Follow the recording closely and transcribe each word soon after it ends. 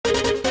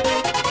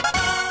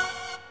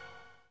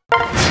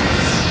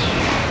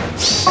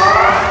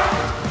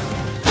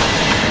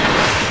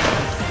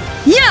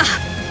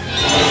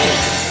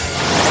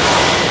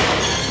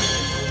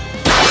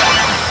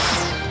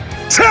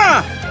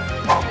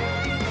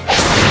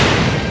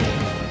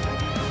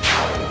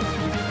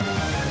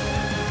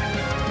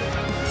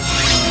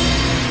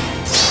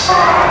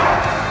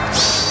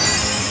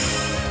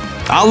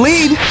I'll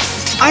lead.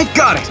 I've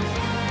got it.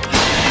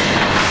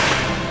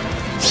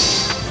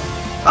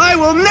 I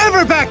will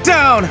never back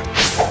down!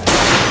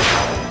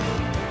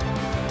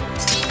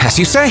 As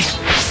you say.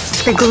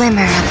 The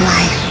glimmer of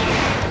life.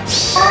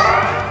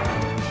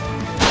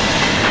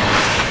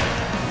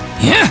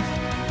 Yeah.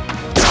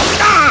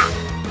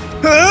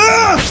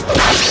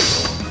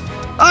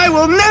 I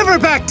will never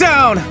back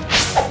down!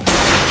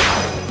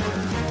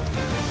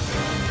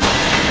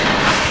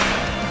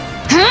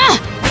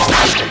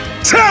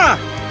 Ta!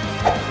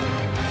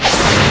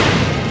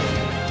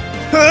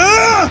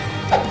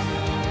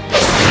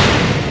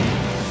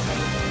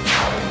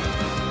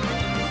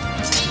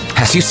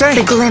 As you say.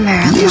 The glimmer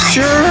of You life.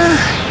 sure?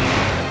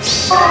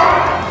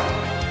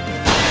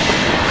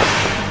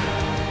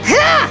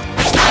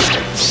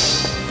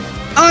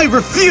 I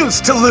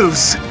refuse to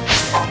lose!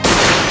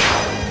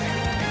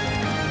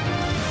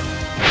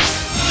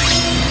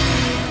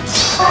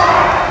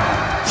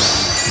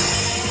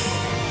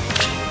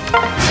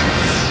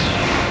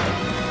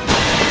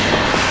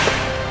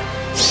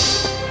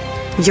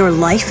 Your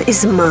life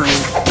is mine.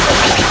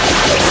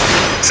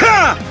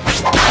 Ta!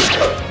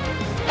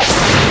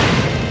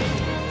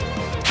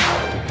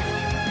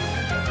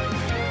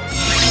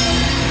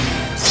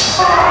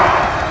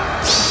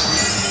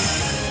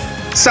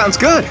 Sounds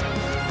good.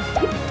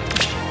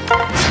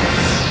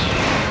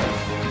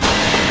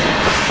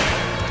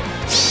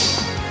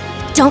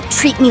 Don't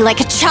treat me like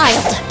a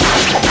child.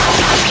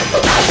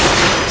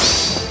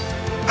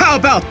 How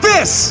about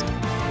this?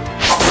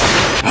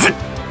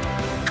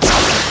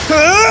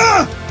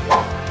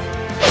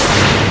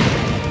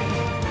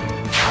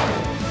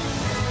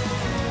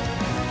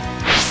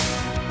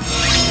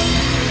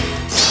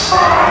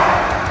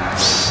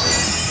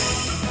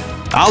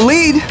 I'll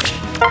lead.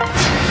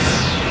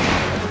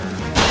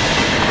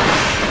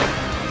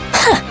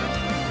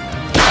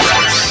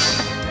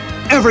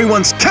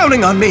 Everyone's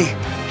counting on me.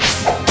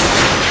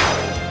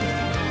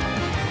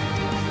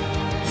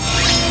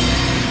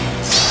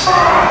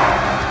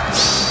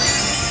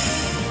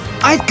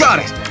 I've got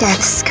it.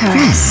 Death's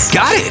caress.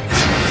 Got it.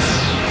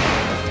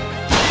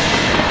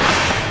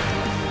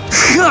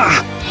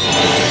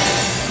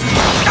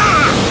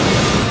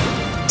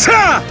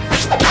 Ta!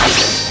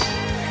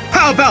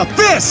 How about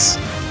this?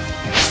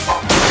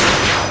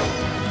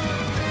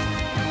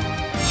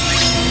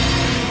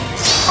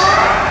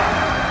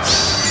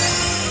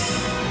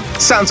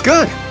 Sounds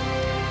good.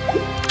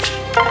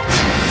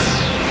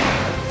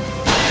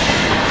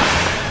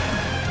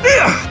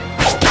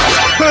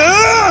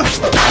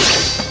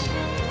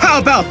 How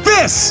about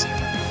this?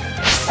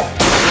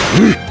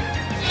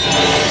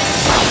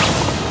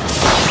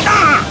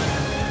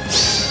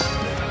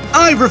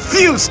 I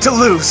refuse to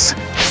lose.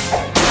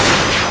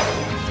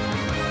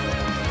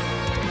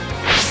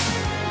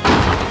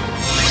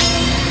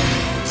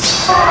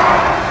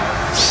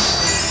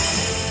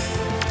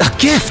 A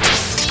gift.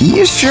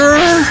 You sure?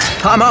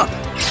 I'm up.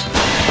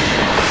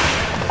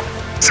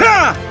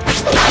 Ta!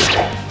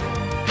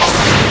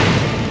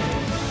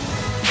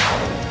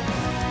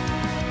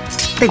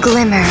 The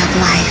glimmer of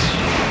life.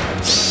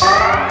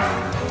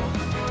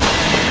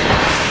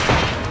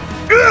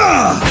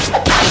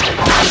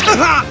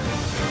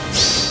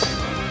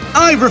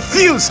 I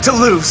refuse to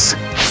lose.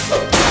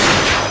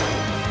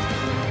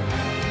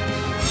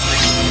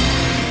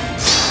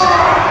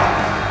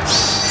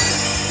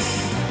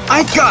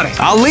 I've got it.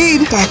 I'll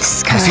lead.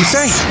 Death's As you caress.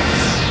 say.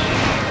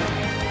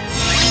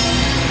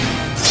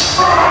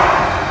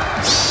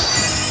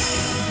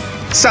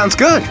 Sounds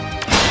good.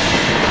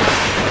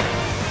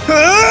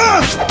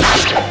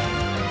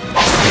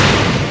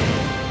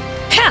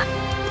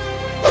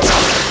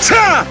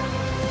 Ta!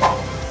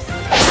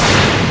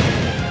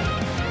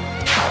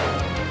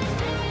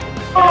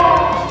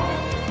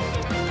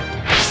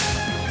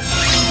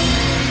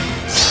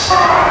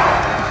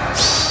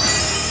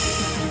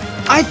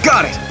 I've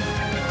got it.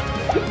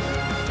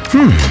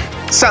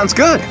 Sounds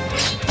good.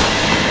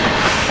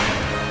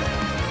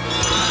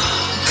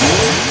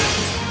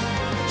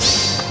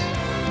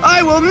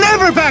 I will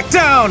never back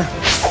down!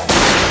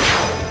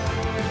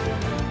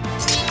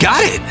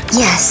 Got it.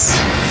 Yes.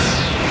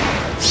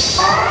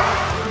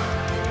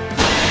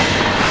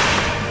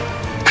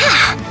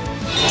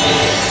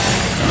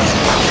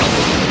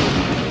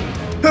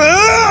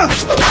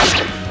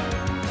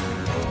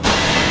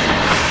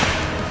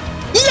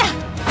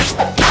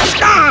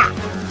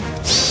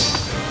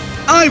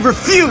 I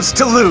refuse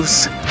to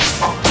lose!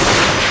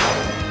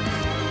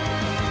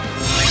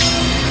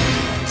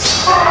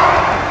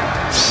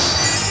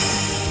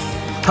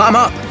 I'm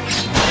up!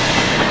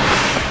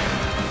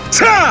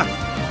 Ta!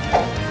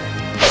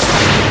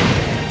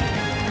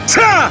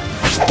 Ta!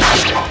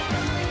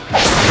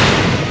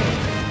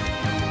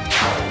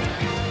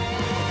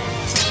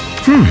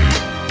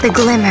 The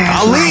glimmer of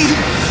I'll life.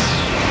 lead.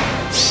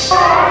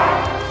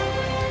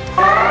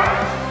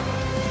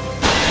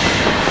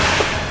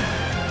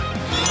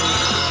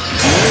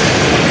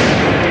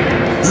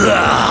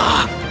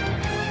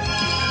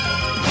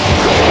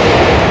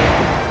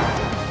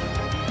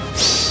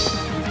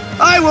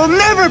 I will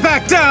never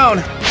back down!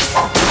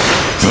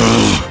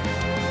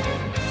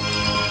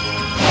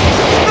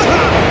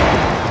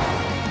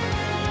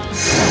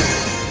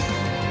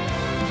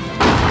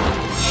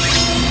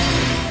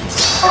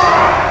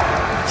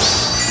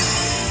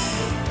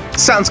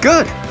 Sounds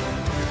good.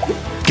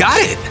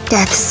 Got it!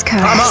 Death's I'm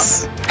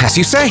caress. As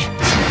you say.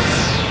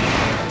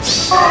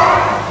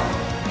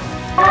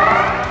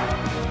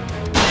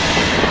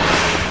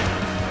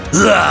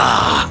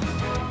 Ugh.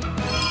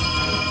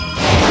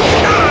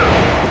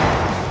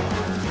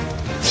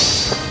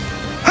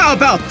 How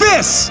about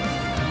this?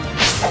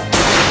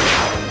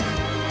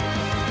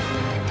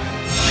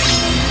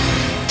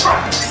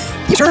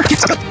 Sure.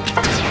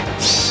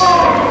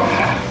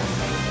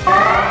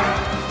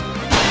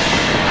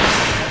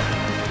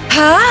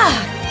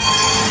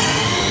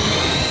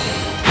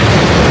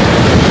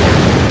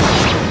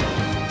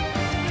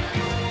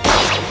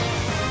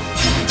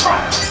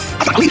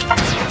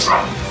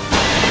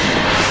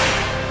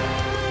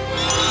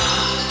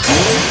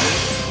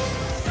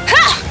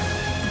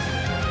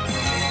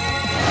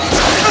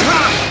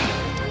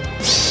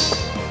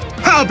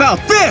 How about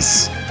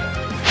this?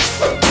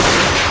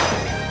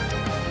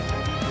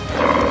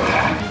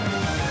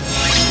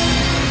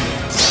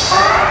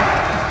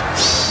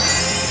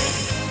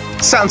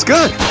 Sounds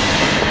good.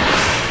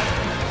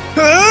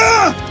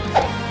 Ah!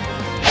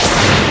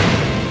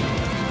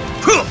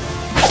 Huh!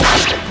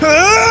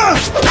 Ah!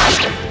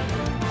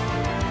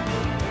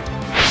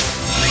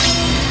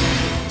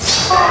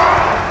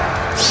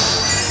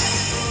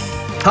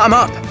 I'm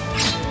up.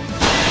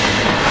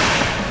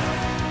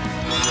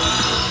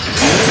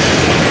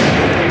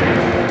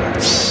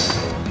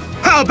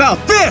 How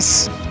about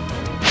this?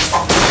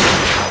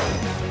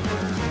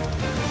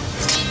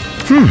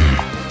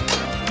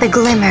 The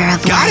glimmer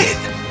of Got life.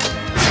 it!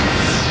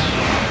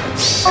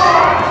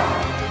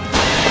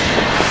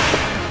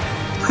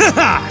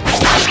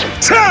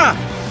 Ta!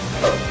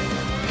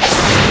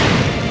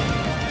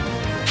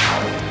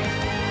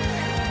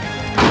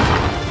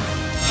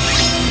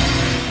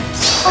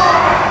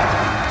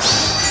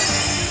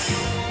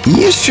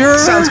 You sure?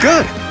 Sounds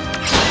good.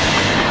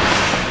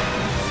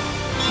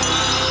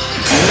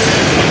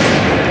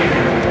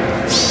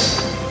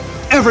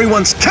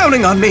 Everyone's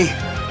counting on me.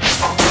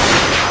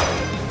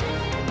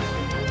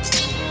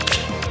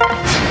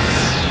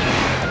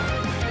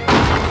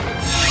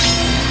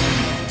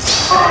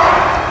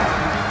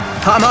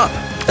 I'm up.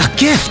 A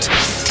gift!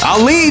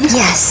 I'll lead!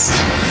 Yes.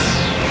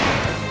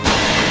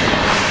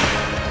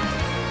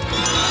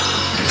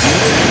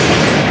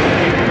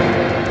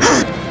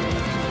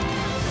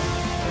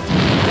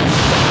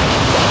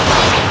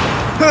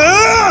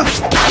 Ah!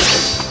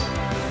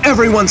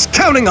 Everyone's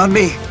counting on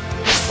me.